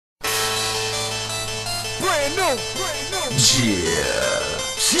brand new. Yeah.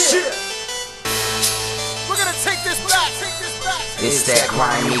 We're gonna take this back. It's that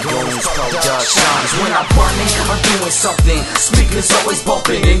Grimy Goons productions. When I'm running, I'm doing something. Speakers always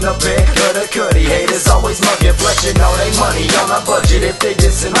bumping in the back of the Cutti. Haters always muggin, flexing all they money on a budget. If they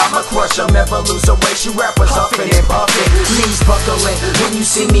dissin, I'ma crush them. Never lose a race. You rappers Huffin N Puffin, knees buckling. When you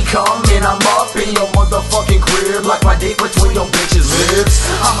see me coming, I'm up in your motherfucking crib like my dick between your bitches' lips.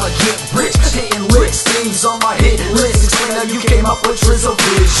 I'ma get rich, hitting licks, thieves on my hit list. Explain how you came up with Trizzle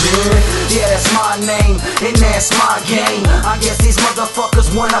Vision. Yeah, that's my name, and that's my game. I guess these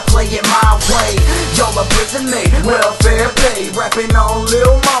motherfuckers wanna play it my way. Y'all a prison mate, welfare pay, rapping on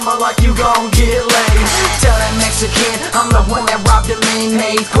lil' mama like you gon' get laid. Tell that Mexican I'm the one that robbed him in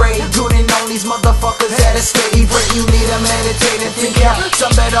 8th grade. Goonin on these motherfuckers at a steady rate. You need to meditate and think out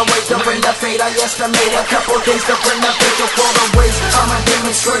some better ways to bring the fate. I estimate a couple things to bring the fate to fall the ways. I'ma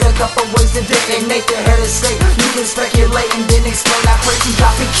demonstrate a couple ways to detonate the head of state. You can speculate and then explain how crazy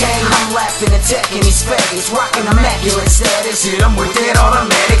copycat. I'm laughing, attacking these faggots, rocking immaculate status. Hit them with that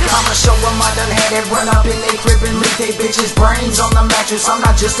automatic. I'ma show them I done had it. Run up in they crib and leave they bitches' brains on the mattress. I'm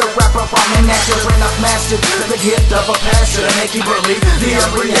not just a rapper, I'm an actor and I've mastered the gift of a pastor to make you believe the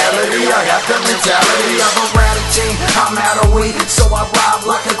unreality. I got the mentality of a rowdy teen. I'm out of weed, so I rob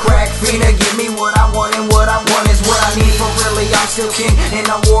like a crack fiend. And give me what I want, and what I want is what I need. For really, I'm still king in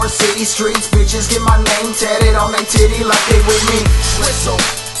the war city streets. Bitches get my name tatted on their titty like they with me. Trizzle.